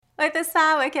Oi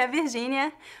pessoal, aqui é a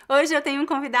Virgínia. Hoje eu tenho um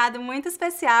convidado muito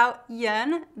especial,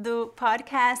 Jan, do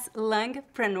podcast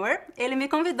Langpreneur. Ele me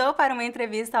convidou para uma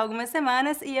entrevista há algumas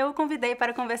semanas e eu o convidei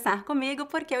para conversar comigo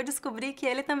porque eu descobri que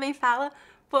ele também fala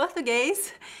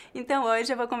português. Então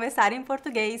hoje eu vou conversar em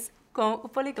português com o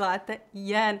poliglota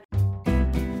Jan.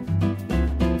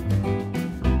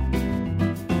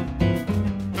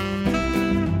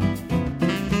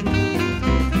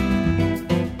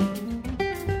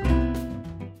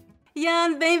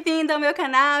 Jan, bem-vindo ao meu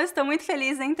canal. Estou muito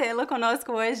feliz em tê-lo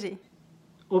conosco hoje.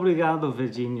 Obrigado,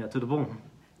 Virgínia. Tudo bom?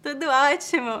 Tudo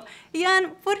ótimo.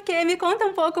 Jan, me conta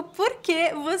um pouco por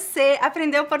que você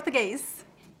aprendeu português?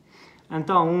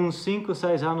 Então, uns 5,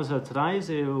 6 anos atrás,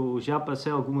 eu já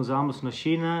passei alguns anos na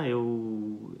China.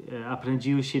 Eu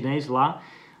aprendi o chinês lá.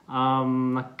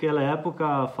 Naquela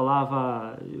época,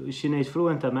 falava chinês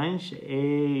fluentemente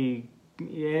e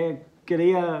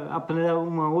queria aprender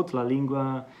uma outra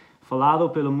língua falado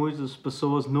por muitas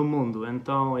pessoas no mundo.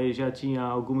 Então, eu já tinha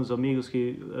alguns amigos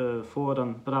que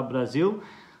foram para o Brasil.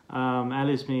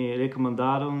 Eles me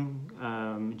recomendaram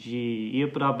de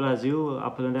ir para o Brasil,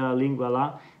 aprender a língua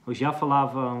lá. Eu já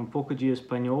falava um pouco de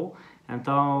espanhol,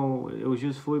 então eu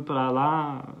já fui para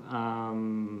lá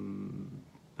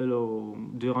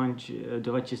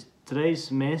durante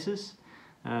 3 meses,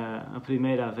 a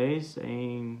primeira vez,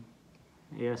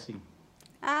 é assim.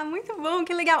 Ah, muito bom,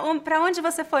 que legal. Para onde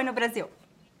você foi no Brasil?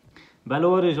 Belo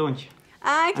Horizonte.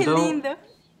 Ah, que lindo.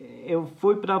 Eu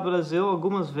fui para o Brasil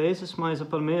algumas vezes, mas a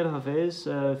primeira vez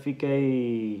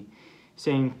fiquei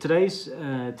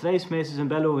 3 meses em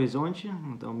Belo Horizonte,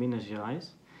 então Minas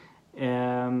Gerais.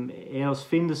 E aos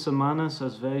fins de semana,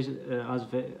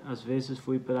 às vezes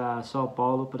fui para São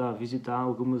Paulo para visitar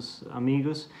alguns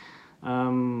amigos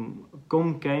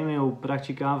com quem eu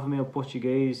praticava meu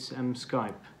português em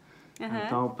Skype.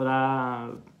 Então, para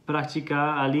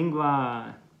praticar a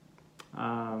língua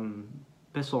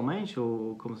pessoalmente,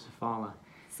 ou como se fala?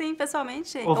 Sim,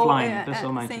 pessoalmente. Offline,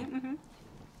 pessoalmente. Sim. Uhum.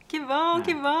 Que bom,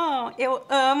 que bom. Eu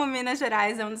amo Minas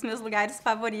Gerais, é um dos meus lugares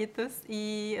favoritos.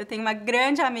 E eu tenho uma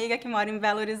grande amiga que mora em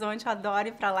Belo Horizonte, eu adoro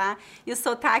ir para lá. E o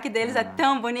sotaque deles é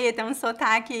tão bonito, é um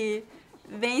sotaque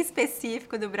bem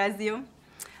específico do Brasil.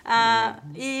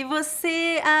 E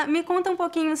você me conta um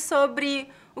pouquinho sobre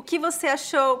o que você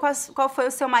achou, qual foi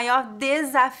o seu maior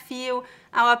desafio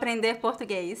ao aprender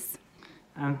português?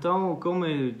 Então, como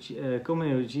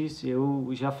eu disse, eu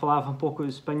já falava um pouco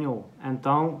espanhol.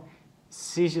 Então,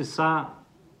 se já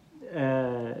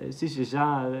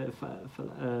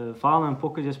fala um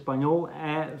pouco de espanhol,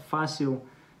 é fácil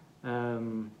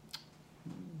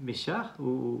mexer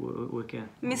o que?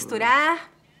 Misturar?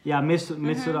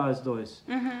 Misturar os dois.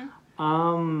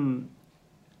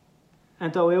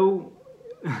 Então,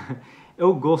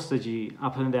 eu gosto de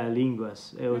aprender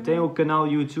línguas. Eu tenho um canal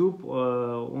YouTube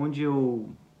onde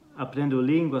eu aprendo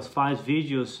línguas, faço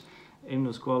vídeos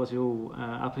nos quais eu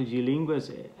aprendi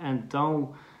línguas.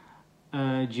 Então,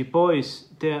 depois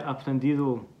de ter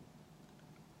aprendido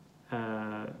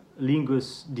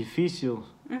línguas difíceis,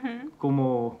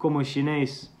 como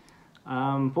chinês,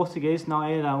 português não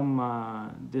era um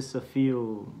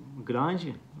desafio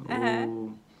grande.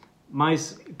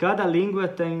 Mas cada língua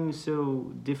tem suas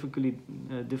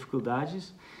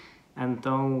dificuldades.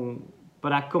 Então,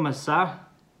 para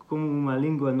começar com uma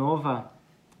língua nova,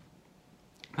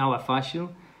 não é fácil,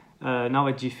 não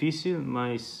é difícil,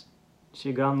 mas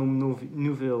chegar num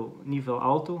nível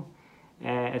alto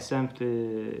é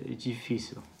sempre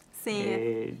difícil.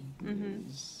 Sim.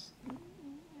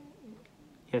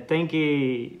 Tem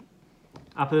que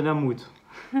aprender muito.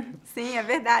 Sim, é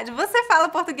verdade. Você fala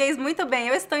português muito bem,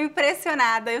 eu estou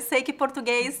impressionada. Eu sei que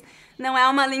português não é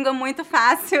uma língua muito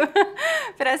fácil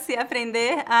para se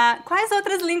aprender. Quais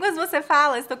outras línguas você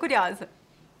fala? Estou curiosa.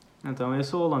 Então, eu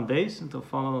sou holandês, então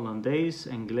falo holandês,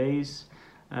 inglês.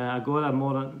 Agora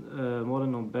moro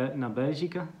na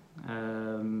Bélgica.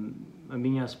 A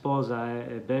minha esposa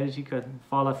é bélgica,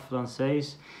 fala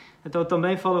francês. Então,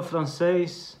 também falo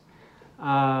francês,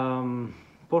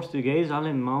 português,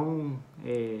 alemão,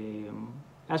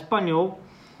 espanhol.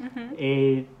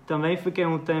 E também fiquei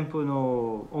um tempo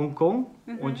no Hong Kong,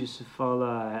 onde se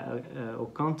fala o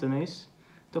cantonês.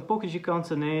 Então, um pouco de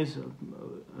cantonês,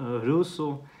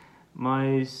 russo,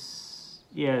 mas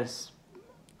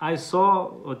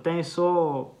eu tenho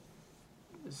só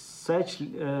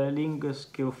 7 línguas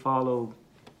que eu falo,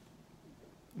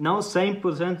 não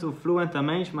 100%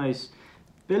 fluentemente, mas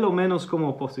pelo menos como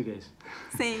o português.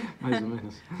 Sim. Mais ou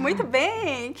menos. Muito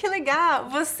bem, que legal.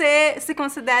 Você se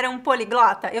considera um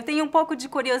poliglota? Eu tenho um pouco de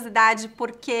curiosidade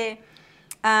porque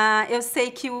Eu sei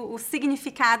que o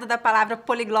significado da palavra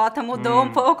poliglota mudou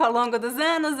um pouco ao longo dos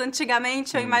anos.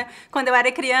 Antigamente, quando eu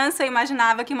era criança, eu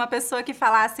imaginava que uma pessoa que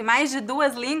falasse mais de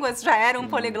 2 línguas já era um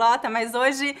poliglota, mas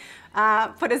hoje,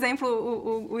 por exemplo,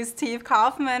 o Steve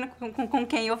Kaufman, com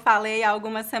quem eu falei há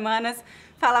algumas semanas,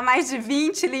 fala mais de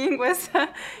 20 línguas.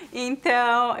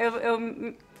 Então, eu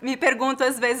me pergunto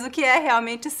às vezes o que é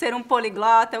realmente ser um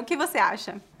poliglota. O que você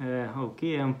acha? O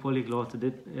que é um poliglota?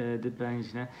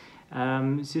 Depende, né?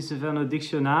 Se você ver no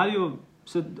dicionário,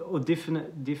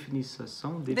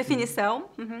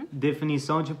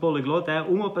 definição de poliglota é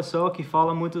uma pessoa que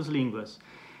fala muitas línguas.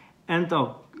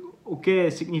 Então, o que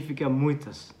significa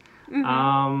muitas?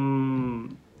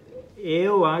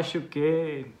 Eu acho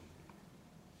que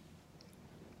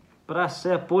para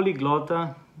ser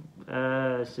poliglota,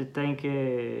 você tem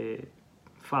que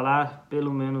falar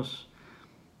pelo menos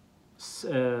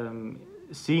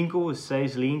 5 ou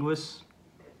 6 línguas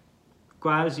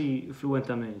quase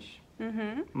fluentemente.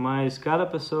 Mas cada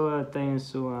pessoa tem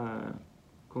sua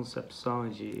concepção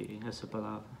de essa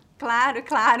palavra. Claro,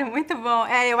 claro, muito bom.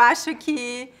 Eu acho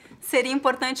que seria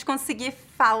importante conseguir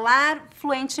falar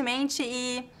fluentemente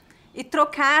e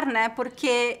trocar, né?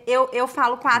 Porque eu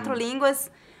falo 4 línguas,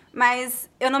 mas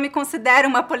eu não me considero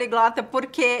uma poliglota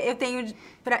porque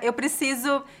eu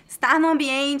preciso estar no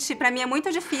ambiente. Para mim é muito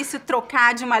difícil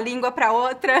trocar de uma língua para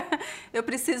outra. Eu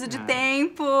preciso de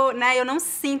tempo, né? Eu não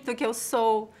sinto que eu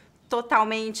sou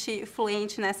totalmente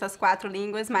fluente nessas 4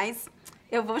 línguas, mas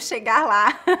eu vou chegar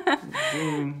lá.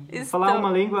 Falar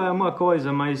uma língua é uma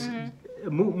coisa, mas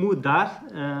mudar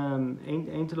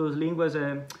entre as línguas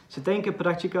você tem que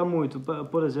praticar muito.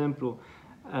 Por exemplo,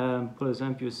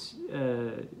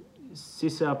 se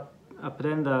você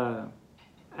aprenda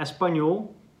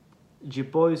espanhol,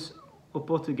 depois o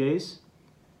português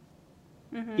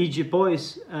e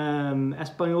depois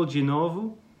espanhol de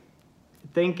novo,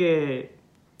 tem que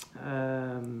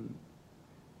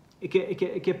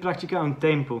praticar um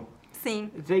tempo. Sim.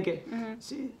 Tem que,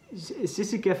 se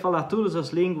você quer falar todas as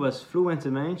línguas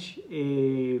fluentemente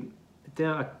e ter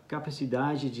a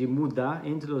capacidade de mudar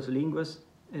entre as línguas,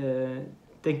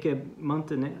 tem que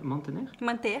manter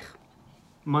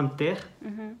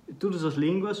todas as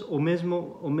línguas ao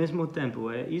mesmo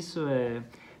tempo. Isso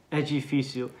é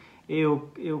difícil.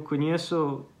 Eu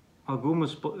conheço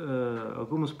alguns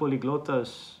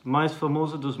poliglotas mais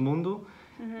famosos do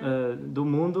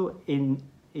mundo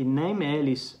e nem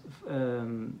eles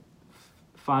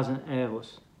fazem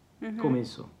erros com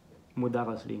isso, mudar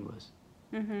as línguas.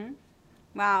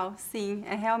 Uau, sim,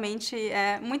 realmente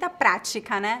muita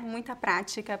prática, né? Muita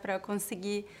prática para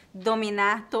conseguir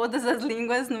dominar todas as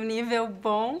línguas no nível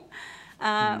bom.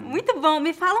 Muito bom.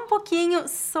 Me fala um pouquinho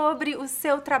sobre o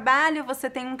seu trabalho. Você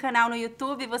tem um canal no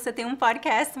YouTube, você tem um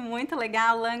podcast muito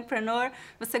legal, Langpreneur.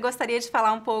 Você gostaria de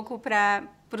falar um pouco para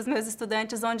os meus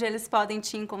estudantes onde eles podem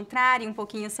te encontrar e um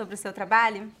pouquinho sobre o seu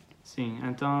trabalho? Sim,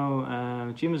 então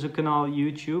tínhamos o canal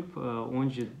YouTube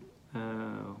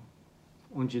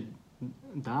onde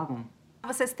davam.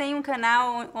 Vocês têm um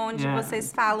canal onde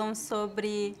vocês falam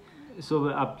sobre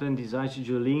aprendizagem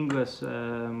de línguas,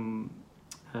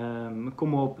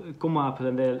 como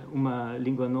aprender uma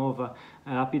língua nova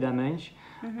rapidamente.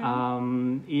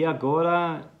 E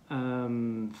agora,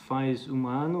 faz um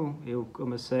ano, eu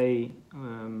comecei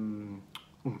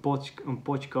um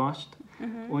podcast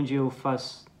onde eu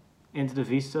faço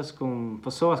entrevistas com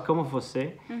pessoas como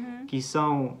você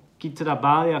que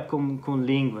trabalham com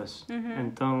línguas.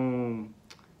 Então,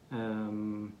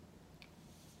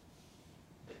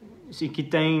 que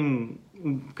tem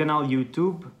um canal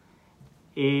YouTube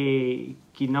e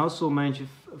que não somente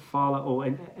fala ou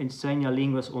ensina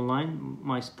línguas online,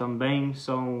 mas também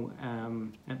são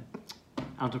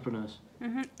entrepreneurs.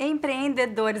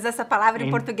 Empreendedores, essa palavra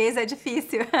em português é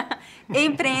difícil.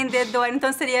 Empreendedor,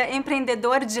 então seria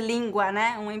empreendedor de língua,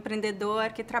 né? Um empreendedor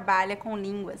que trabalha com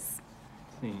línguas.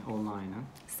 Sim, online, né?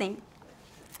 Sim.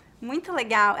 Muito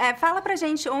legal. Fala pra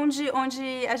gente onde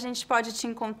a gente pode te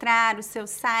encontrar, o seu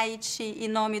site e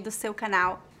nome do seu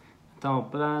canal. Então,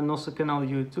 para nosso canal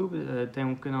YouTube, tem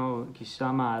um canal que se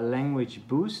chama Language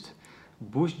Boost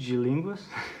de línguas.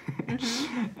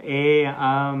 E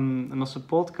nosso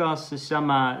podcast se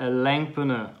chama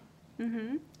Langpreneur.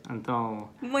 Então,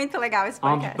 muito legal esse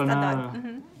podcast,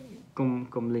 adoro.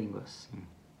 Com línguas.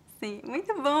 Sim,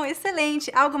 muito bom,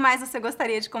 excelente. Algo mais você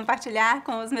gostaria de compartilhar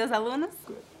com os meus alunos?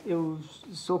 Eu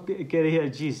só queria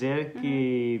dizer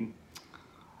que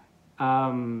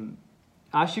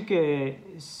acho que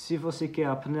se você quer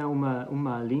aprender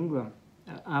uma língua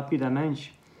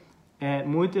rapidamente, é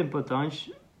muito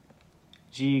importante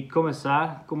de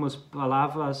começar com as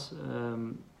palavras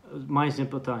mais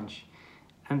importantes.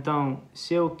 Então,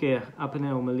 se eu quero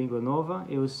aprender uma língua nova,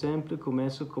 eu sempre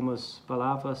começo com as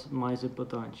palavras mais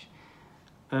importantes.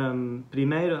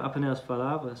 Primeiro, aprender as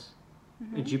palavras,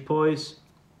 depois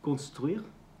construir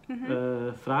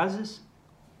frases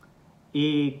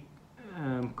e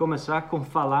começar com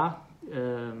falar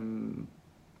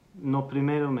no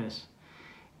primeiro mês.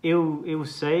 Eu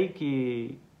sei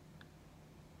que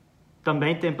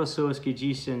também tem pessoas que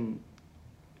dizem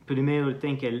primeiro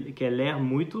tem que ler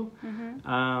muito.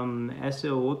 Esse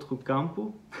é outro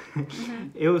campo.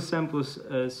 Eu sempre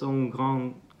sou um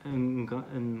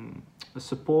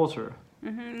supporter.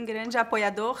 Um grande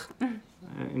apoiador.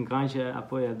 Um grande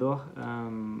apoiador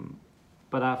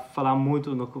para falar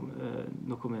muito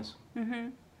no começo.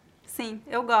 Sim,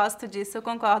 eu gosto disso, eu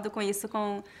concordo com isso.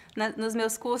 Nos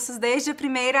meus cursos, desde a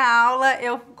primeira aula,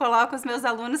 eu coloco os meus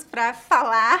alunos para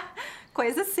falar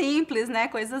coisas simples, né?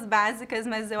 Coisas básicas,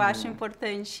 mas eu acho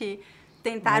importante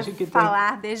tentar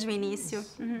falar desde o início.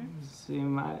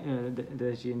 Sim,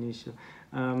 desde o início.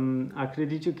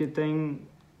 Acredito que tem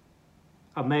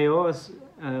a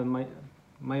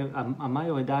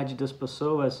maioridade das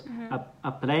pessoas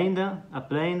aprenda,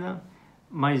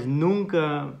 mas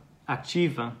nunca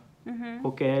ativa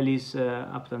o que eles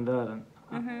aprenderam.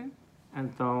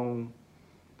 Então,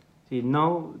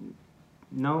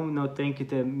 não tem que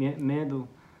ter medo.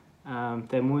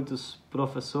 Tem muitos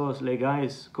professores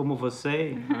legais como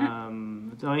você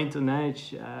na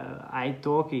internet,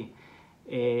 iTalk.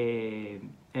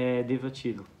 É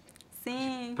divertido.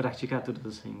 Sim. Praticar todas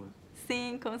as línguas.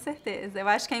 Sim, com certeza. Eu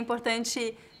acho que é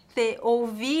importante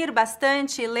ouvir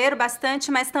bastante, ler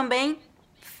bastante, mas também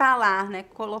falar, né?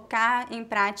 Colocar em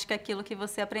prática aquilo que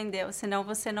você aprendeu, senão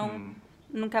você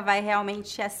nunca vai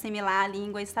realmente assimilar a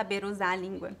língua e saber usar a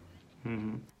língua.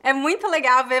 É muito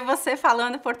legal ver você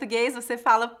falando português, você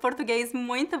fala português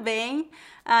muito bem.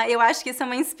 Eu acho que isso é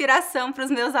uma inspiração para os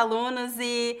meus alunos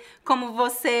e como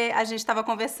a gente estava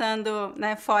conversando,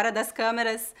 né, fora das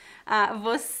câmeras,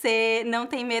 você não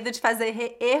tem medo de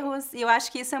fazer erros e eu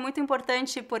acho que isso é muito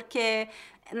importante porque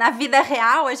na vida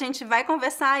real a gente vai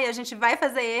conversar e a gente vai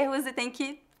fazer erros e tem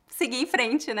que seguir em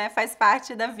frente, né? Faz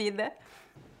parte da vida.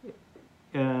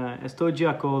 Estou de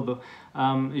acordo.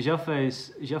 Já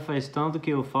faz tanto que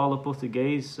eu falo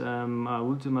português. A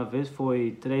última vez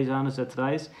foi 3 anos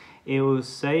atrás. Eu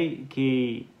sei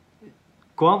que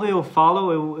quando eu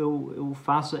falo, eu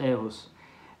faço erros.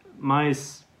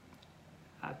 Mas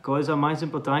a coisa mais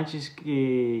importante é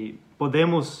que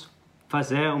podemos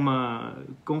fazer uma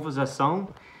conversação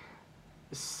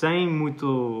sem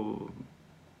muito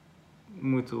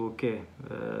o quê?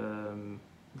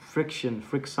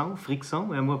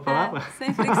 Fricção é uma palavra?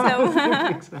 Sem fricção. Sem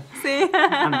fricção. Sim.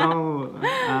 Então,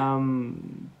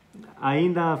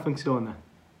 ainda funciona.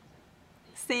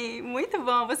 Sim, muito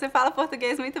bom. Você fala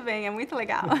português muito bem, é muito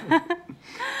legal.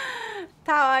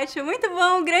 Tá ótimo, muito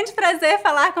bom. Um grande prazer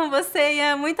falar com você,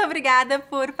 Ian. Muito obrigada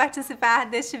por participar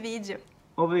deste vídeo.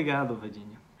 Obrigado,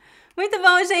 Virginia. Muito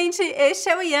bom, gente. Este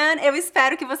é o Ian. Eu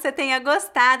espero que você tenha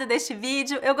gostado deste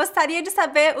vídeo. Eu gostaria de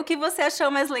saber o que você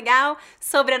achou mais legal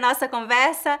sobre a nossa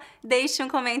conversa. Deixe um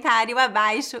comentário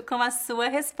abaixo com a sua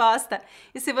resposta.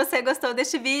 E se você gostou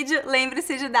deste vídeo,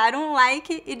 lembre-se de dar um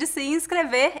like e de se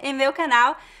inscrever em meu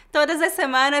canal. Todas as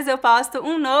semanas eu posto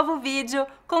um novo vídeo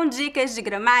com dicas de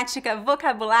gramática,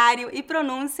 vocabulário e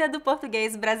pronúncia do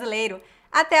português brasileiro.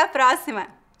 Até a próxima.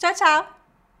 Tchau, tchau!